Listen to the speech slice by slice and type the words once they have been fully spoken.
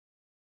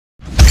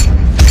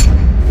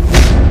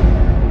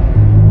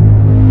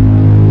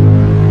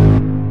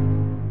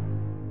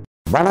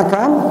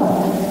வணக்கம்.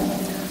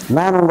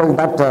 நான் உங்கள்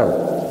டாக்டர்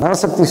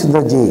நவசக்தி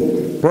சுந்தர்ஜி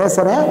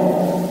பேசுகிறேன்.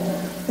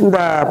 இந்த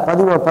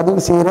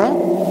பதிவு செய்கிறேன்.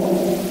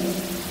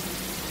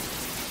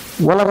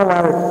 உலக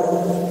வாழ்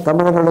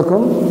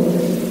தமிழர்களுக்கும்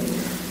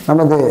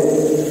நமது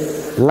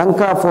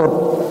லங்கா ஃபோர்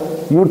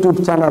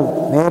யூடியூப் சேனல்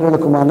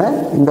நேயர்களுக்குமான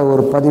இந்த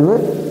ஒரு பதிவு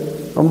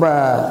ரொம்ப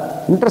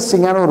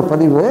இன்ட்ரெஸ்டிங்கான ஒரு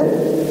பதிவு.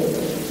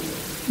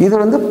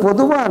 இது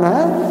பொதுவான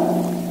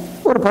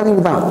ஒரு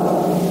பதிவு தான்.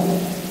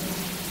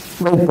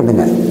 வெயிட்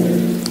பண்ணுங்க.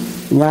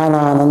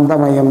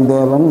 ஞானானந்தமயம்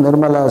தேவம்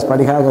நிர்மல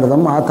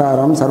ஸ்படிகாகிருதம்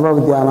ஆதாரம் சர்வ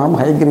வித்யானாம்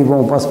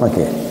ஹைகிரீபம்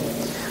உபாஸ்மகே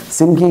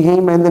சிம்ஹிகி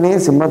மைந்தினே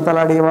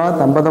சிம்மத்தலாடியவா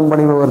தம்பதம்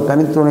பணிபவர்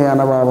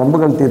தனித்துணையானவா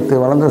வம்புகள் தீர்த்து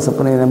வளர்ந்த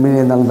சப்பனை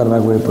நம்பினே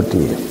நலந்தராகவே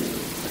பற்றிய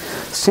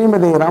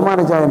ஸ்ரீமதி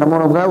ராமானுஜாய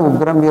நமோனக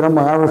உக்ரம் வீரம்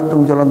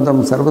மகாவிஷ்ணும்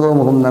ஜுவலந்தம்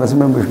சர்வதோமுகம்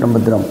நரசிம்மம் விஷ்ணம்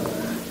பத்ரம்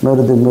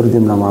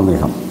மிருதிம்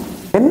நமாமிகம்.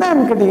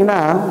 என்னன்னு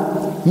கேட்டிங்கன்னா,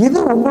 இது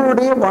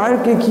உங்களுடைய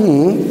வாழ்க்கைக்கு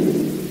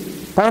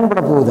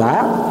பயன்பட போகுதா,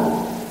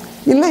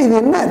 இல்லை இது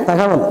என்ன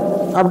தகவல்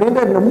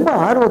அப்படின்ற ரொம்ப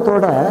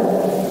ஆர்வத்தோட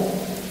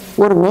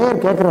ஒரு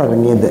நேயர் கேட்குறாரு.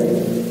 இங்கேருந்து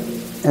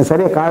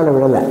சரியாக காதில்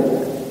விடலை,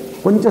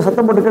 கொஞ்சம்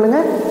சத்தம் போட்டுக்கலுங்க.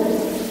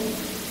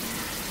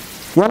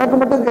 எனக்கு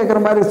மட்டும் கேட்குற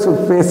மாதிரி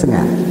பேசுங்க.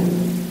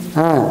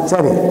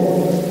 சரி.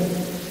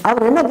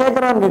 அவர் என்ன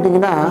கேட்குறான்னு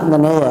கேட்டிங்கன்னா, இந்த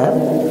நேயர்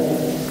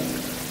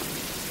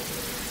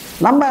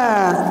நம்ம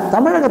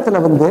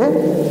தமிழகத்தில்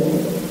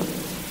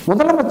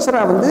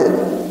முதலமைச்சராக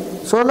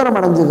சுதந்திரம்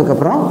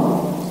அடைஞ்சதுக்கப்புறம்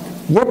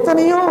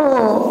எத்தனையோ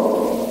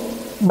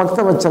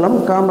பக்தவச்சலம்,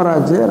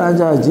 காமராஜ்,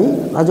 ராஜாஜி,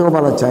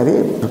 ராஜகோபாலாச்சாரி,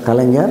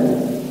 கலைஞர்,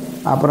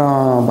 அப்புறம்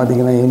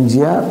பார்த்திங்கன்னா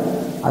எம்ஜிஆர்,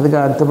 அதுக்கு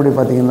அடுத்தபடி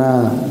பார்த்திங்கன்னா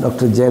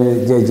டாக்டர்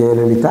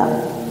ஜெயலலிதா,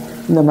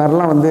 இந்த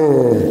மாதிரிலாம்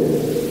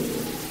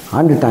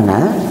ஆண்டுட்டாங்க.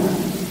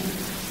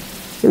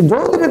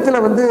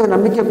 ஜோதிடத்தில்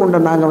நம்பிக்கை கொண்ட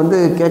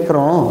நாங்கள்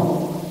கேட்குறோம்,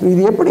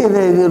 இது எப்படி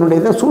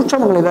இதனுடைய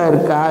சூட்சமங்கள் இதாக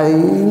இருக்கா,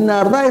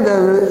 இன்னார் தான் இதை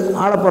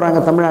ஆள போகிறாங்க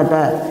தமிழ்நாட்டை,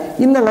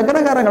 இந்த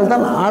லக்னக்காரங்கள்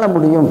தான் ஆள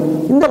முடியும்,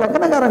 இந்த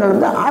லக்னக்காரங்கள்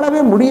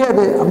ஆளவே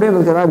முடியாது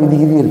அப்படின்றதுக்கு ஏதாவது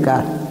விதி இருக்கா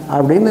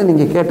அப்படின்னு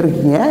நீங்கள்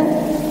கேட்டிருக்கீங்க.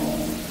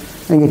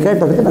 நீங்கள்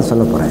கேட்டதுக்கு நான்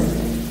சொல்ல போகிறேன்.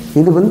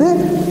 இது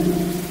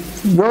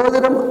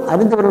ஜோதிடம்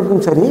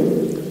அறிந்தவர்களுக்கும் சரி,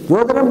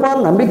 ஜோதிடம்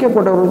பால் நம்பிக்கை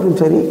கொண்டவர்களுக்கும்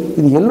சரி,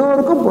 இது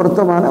எல்லோருக்கும்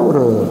பொருத்தமான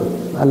ஒரு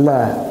நல்ல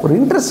ஒரு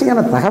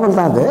இன்ட்ரெஸ்டிங்கான தகவல்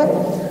தான். அது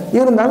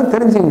இருந்தாலும்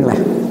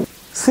தெரிஞ்சுங்களேன்.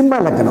 சிம்ம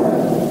லக்னம்.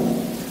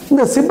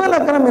 இந்த சிம்ம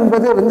லக்னம்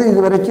என்பது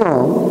இது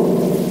வரைக்கும்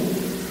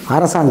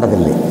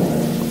அரசாண்டதில்லை.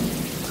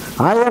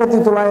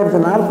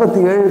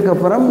 1947க்கு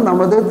அப்புறம்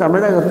நமது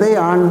தமிழகத்தை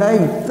ஆண்ட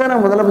இத்தனை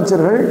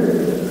முதலமைச்சர்கள்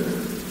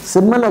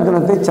சிம்ம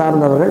லக்னத்தை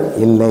சார்ந்தவர்கள்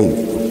இல்லை.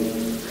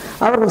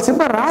 அவர்கள்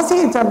சிம்ம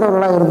ராசியை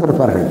சார்ந்தவர்களாக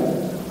இருந்திருப்பார்கள்.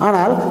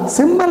 ஆனால்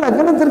சிம்ம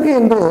லக்னத்திற்கு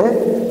என்று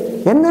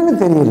என்னன்னு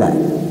தெரியல,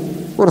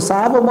 ஒரு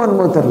சாபமோ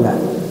என்னமோ தெரியல.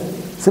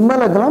 சிம்ம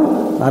லக்னம்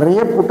நிறைய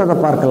கூட்டத்தை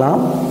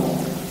பார்க்கலாம்,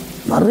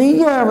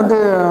 நிறைய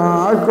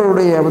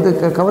ஆட்களுடைய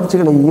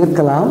கவர்ச்சிகளை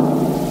ஈர்க்கலாம்.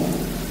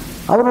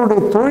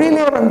 அவர்களுடைய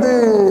தொழிலே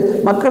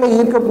மக்களை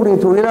ஈர்க்கக்கூடிய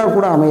தொழிலாக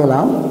கூட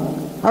அமையலாம்.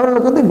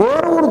 அவர்களுக்கு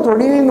வேற ஒரு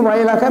தொழிலின்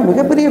வாயிலாக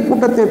மிகப்பெரிய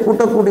கூட்டத்தை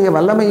கூட்டக்கூடிய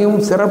வல்லமையும்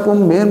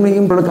சிறப்பும்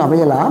மேன்மையும் உங்களுக்கு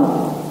அமையலாம்.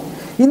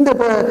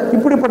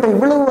 இப்படிப்பட்ட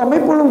இவ்வளவு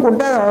அமைப்புகளும்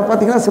கொண்ட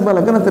பார்த்திங்கன்னா சிம்ம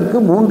லக்னத்திற்கு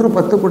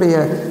 3-10 கூடிய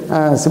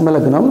சிம்ம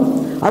லக்னம்.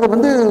 அது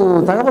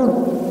தகவல்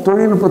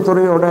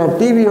தொழில்நுட்பத்துறையோட,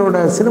 டிவியோட,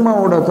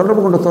 சினிமாவோட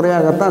தொடர்பு கொண்ட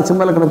துறையாகத்தான்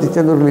சிம்ம லக்னத்தை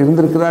சேர்ந்தவர்கள்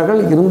இருந்திருக்கிறார்கள்,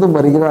 இருந்தும்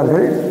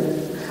வருகிறார்கள்.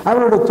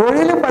 அவருடைய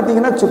தொழிலும்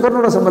பார்த்திங்கன்னா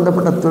சுக்கரனோட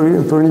சம்பந்தப்பட்ட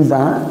தொழில்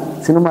தான்,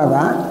 சினிமா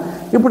தான்.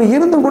 இப்படி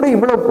இருந்தும் கூட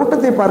இவ்வளவு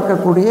கூட்டத்தை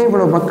பார்க்கக்கூடிய,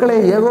 இவ்வளவு மக்களை,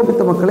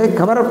 ஏகோபித்த மக்களை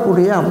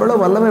கவரக்கூடிய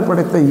அவ்வளவு வல்லமை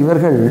படைத்த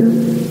இவர்கள்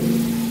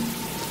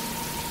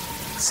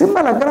சிம்ம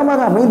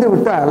லக்னமாக அமைந்து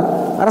விட்டால்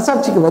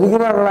அரசாட்சிக்கு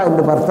வருகிறார்களா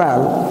என்று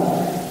பார்த்தால்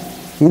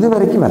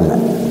இதுவரைக்கும் வரல.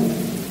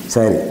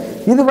 சரி,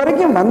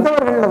 இதுவரைக்கும்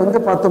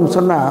வந்தவர்களில் பார்த்தோம்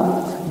சொன்னால்,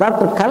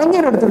 டாக்டர்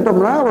கலைஞர்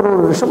எடுத்துக்கிட்டோம்னா ஒரு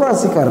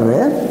ரிஷபராசிக்காரரு,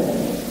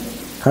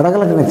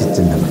 கடகலக்னத்தை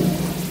சேர்ந்தவர்.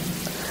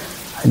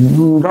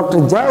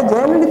 டாக்டர்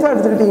ஜெயலலிதா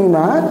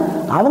எடுத்துக்கிட்டிங்கன்னா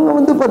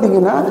அவங்க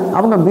பார்த்திங்கன்னா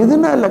அவங்க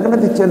மிதுன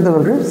லக்னத்தை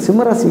சேர்ந்தவர்கள்,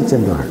 சிம்மராசியை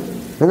சேர்ந்தவர்கள்,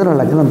 மிதுன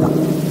லக்னம் தான்.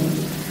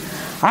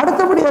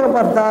 அடுத்தபடியாக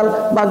பார்த்தால்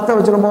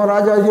பக்தவச்சலமோ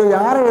ராஜாஜியோ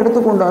யாரை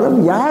எடுத்துக்கொண்டாலும்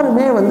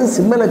யாருமே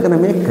சிம்ம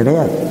லக்னமே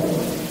கிடையாது.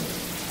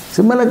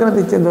 சிம்ம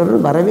லக்னத்தை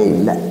சேர்ந்தவர்கள் வரவே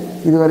இல்லை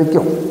இது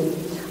வரைக்கும்.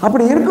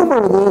 அப்படி இருக்கும்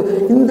பொழுது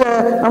இந்த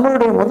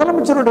நம்மளுடைய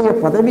முதலமைச்சருடைய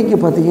பதவிக்கு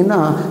பார்த்திங்கன்னா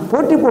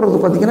போட்டி போடுறது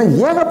பார்த்திங்கன்னா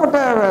ஏகப்பட்ட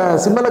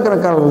சிம்ம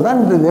லக்னக்காரர்கள்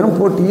தான் இந்த தினம்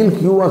போட்டியில்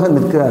கியூவாக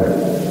நிற்கிறார்கள்.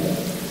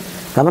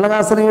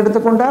 கமலஹாசனை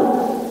எடுத்துக்கொண்டால்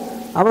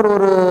அவர்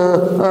ஒரு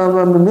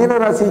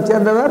மீனராசியை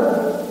சேர்ந்தவர்,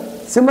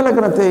 சிம்ம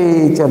லக்னத்தை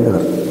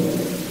சேர்ந்தவர்.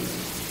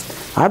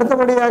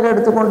 அடுத்தபடியாக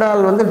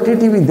எடுத்துக்கொண்டால்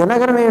டிடிவி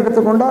தினகரனை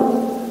எடுத்துக்கொண்டால்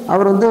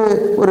அவர்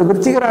ஒரு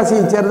விருச்சிக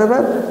ராசியை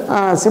சேர்ந்தவர்,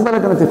 சிம்ம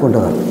லக்னத்தை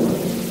கொண்டவர்.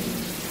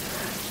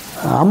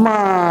 அம்மா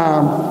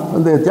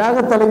தியாக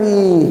தலைவி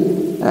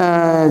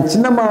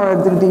சின்னம்மாவை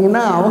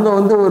எடுத்துக்கிட்டிங்கன்னா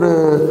அவங்க ஒரு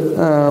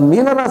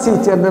மீனராசியை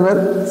சேர்ந்தவர்,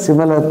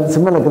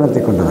 சிம்ம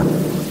லக்னத்தை கொண்டவர்.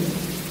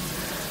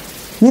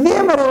 இதே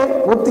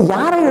மாதிரி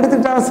யாரை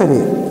எடுத்துக்கிட்டாலும் சரி,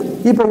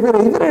 இப்போ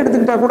இவரை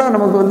எடுத்துக்கிட்டால் கூட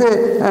நமக்கு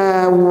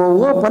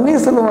ஓ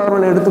பன்னீர்செல்வம்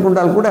அவர்களை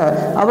எடுத்துக்கொண்டால் கூட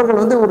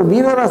அவர்கள் ஒரு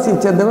மீனராசியை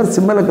சேர்ந்தவர்,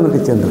 சிம்ம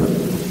லக்னத்தை சேர்ந்தவர்.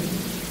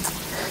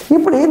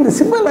 இப்படி இந்த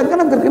சிம்ம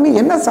லக்னத்திற்குன்னு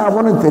என்ன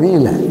சாபம்னு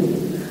தெரியல.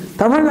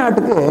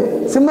 தமிழ்நாட்டுக்கு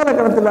சிம்ம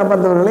லக்னத்தில்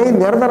அமர்ந்தவர்களை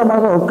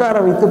நிரந்தரமாக உட்கார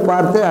வைத்து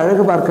பார்த்து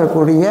அழகு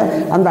பார்க்கக்கூடிய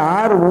அந்த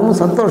ஆர்வமும்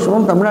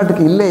சந்தோஷமும்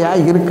தமிழ்நாட்டுக்கு இல்லையா,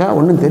 இருக்கா,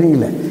 ஒன்றும்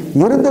தெரியல.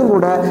 இருந்தும்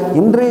கூட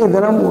இன்றைய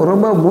தினம்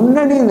ரொம்ப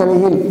முன்னணி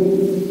நிலையில்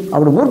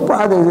அப்படி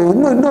அது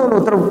இன்னொரு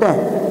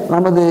உத்தரவிட்டேன்.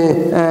 நமது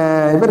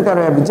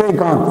இவருக்கார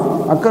விஜயகாந்த்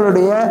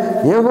மக்களுடைய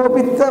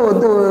ஏகோபித்த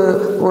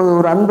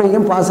ஒரு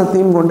அன்பையும்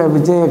பாசத்தையும் கொண்ட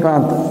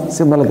விஜயகாந்த்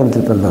சிம்ம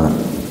லக்னத்தில் பிறந்தவர்.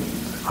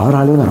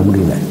 அவராலையும் வர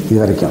முடியல இது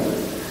வரைக்கும்.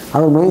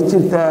 அவர்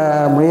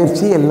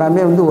முயற்சி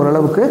எல்லாமே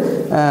ஓரளவுக்கு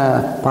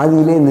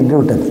பாதியிலே நின்று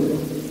விட்டது.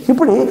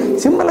 இப்படி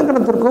சிம்ம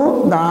லக்னத்திற்கும்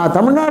இந்த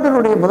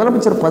தமிழ்நாட்டினுடைய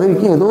முதலமைச்சர்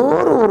பதவிக்கும் ஏதோ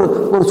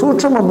ஒரு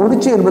சூட்சம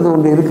முடிச்சு என்பது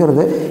ஒன்று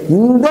இருக்கிறது.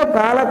 இந்த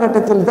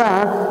காலகட்டத்தில் தான்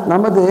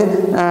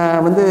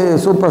நமது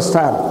சூப்பர்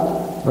ஸ்டார்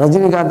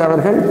ரஜினிகாந்த்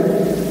அவர்கள்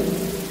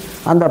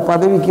அந்த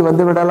பதவிக்கு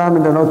வந்துவிடலாம்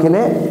என்ற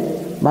நோக்கிலே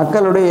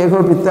மக்களுடைய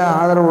ஏகோபித்த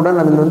ஆதரவுடன்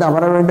அதில்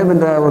அமர வேண்டும்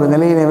என்ற ஒரு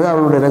நிலையினை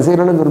அவர்களுடைய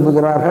ரசிகர்களும்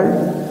விரும்புகிறார்கள்.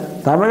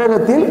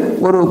 தமிழகத்தில்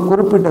ஒரு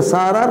குறிப்பிட்ட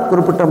சாரார்,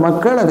 குறிப்பிட்ட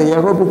மக்கள் அதை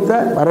ஏகோபித்த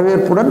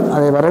வரவேற்புடன்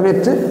அதை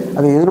வரவேற்று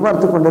அதை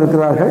எதிர்பார்த்து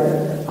கொண்டிருக்கிறார்கள்.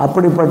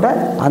 அப்படிப்பட்ட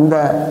அந்த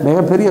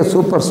மிகப்பெரிய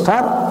சூப்பர்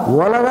ஸ்டார்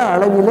உலக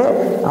அளவிலே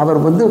அவர்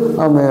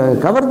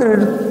கவர்ந்து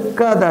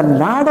இழுக்காத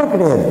நாடே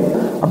கிடையாது.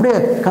 அப்படியே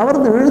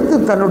கவர்ந்து இழுத்து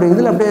தன்னுடைய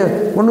இதில் அப்படியே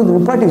கொண்டு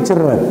நிப்பாட்டி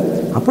வச்சிடுறாரு.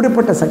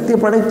 அப்படிப்பட்ட சக்தி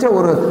படைத்த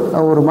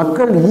ஒரு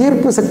மக்கள்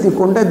ஈர்ப்பு சக்தி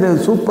கொண்ட இந்த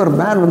சூப்பர்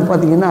மேன்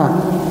பார்த்திங்கன்னா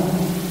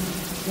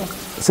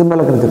சிம்ம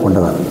லக்னத்தை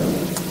கொண்டவர்.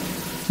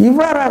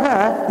 இவ்வாறாக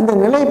இந்த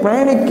நிலை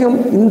பயணிக்கும்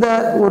இந்த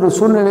ஒரு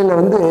சூழ்நிலையில்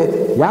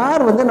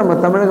யார் நம்ம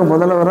தமிழக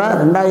முதல்வராக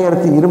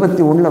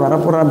 2021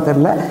 வரப்போகிறான்னு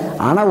தெரில.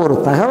 ஆனால் ஒரு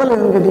தகவல்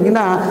என்னன்னு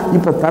கேட்டிங்கன்னா,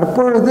 இப்போ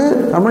தற்பொழுது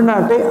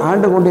தமிழ்நாட்டை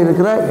ஆண்டு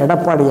கொண்டிருக்கிற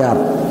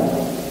எடப்பாடியார்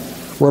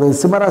ஒரு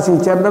சிம்மராசியை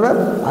சேர்ந்தவர்.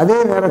 அதே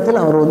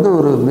நேரத்தில் அவர்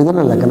ஒரு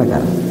மிதுன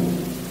லக்னக்காரர்.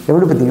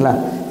 எப்படி பார்த்தீங்களா?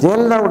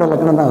 ஜெயலலிதாவோட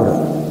லக்னம் தான்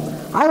அவர்.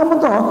 ஆக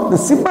மொத்தம் இந்த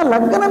சிம்ம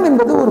லக்னம்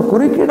என்பது ஒரு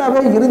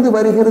குறுக்கீடாகவே இருந்து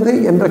வருகிறது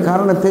என்ற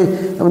காரணத்தை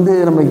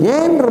நம்ம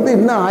ஏன்றது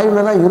இன்னும்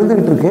ஆய்வில் தான்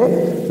இருந்துகிட்டு இருக்கு.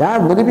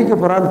 யார் நிரூபிக்க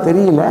போகிறான்னு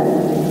தெரியல.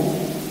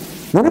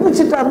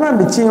 நிரூபிச்சிட்டாருன்னா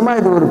நிச்சயமாக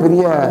இது ஒரு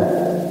பெரிய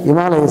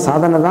இமாலய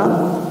சாதனை தான்.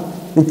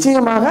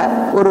 நிச்சயமாக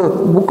ஒரு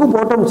புக்கு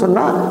போட்டோம்னு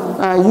சொன்னால்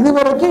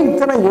இதுவரைக்கும்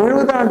இத்தனை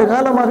 70 ஆண்டு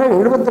காலமாக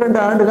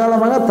 72 ஆண்டு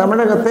காலமாக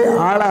தமிழகத்தை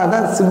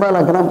ஆளாத சிம்ம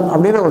லக்னம்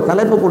அப்படின்ற ஒரு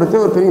தலைப்பு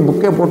கொடுத்து ஒரு பெரிய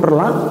புக்கே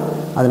போட்டுடலாம்.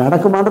 அது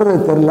நடக்குமான்றது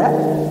தெரியல,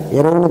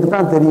 இறைவனுக்கு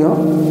தான் தெரியும்.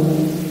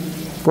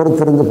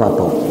 பொறுத்திருந்து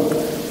பார்த்தோம்.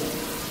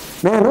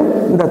 மேலும்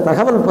இந்த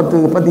தகவல்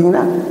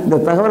பார்த்தீங்கன்னா இந்த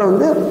தகவலை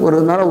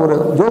ஒரு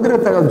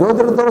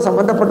ஜோதிடத்தோடு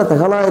சம்பந்தப்பட்ட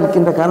தகவலாக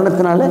இருக்கின்ற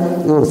காரணத்தினால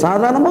இது ஒரு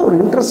சாதாரணமாக ஒரு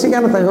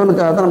இன்ட்ரெஸ்டிங்கான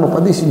தகவலுக்காக தான் நம்ம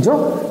பதிவு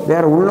செஞ்சோம்.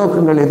 வேறு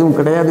உள்நோக்கங்கள் எதுவும்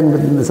கிடையாது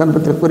என்பது இந்த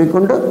சந்தர்ப்பத்தில்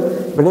கூறிக்கொண்டு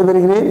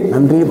விடைபெறுகிறேன்.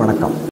 நன்றி, வணக்கம்.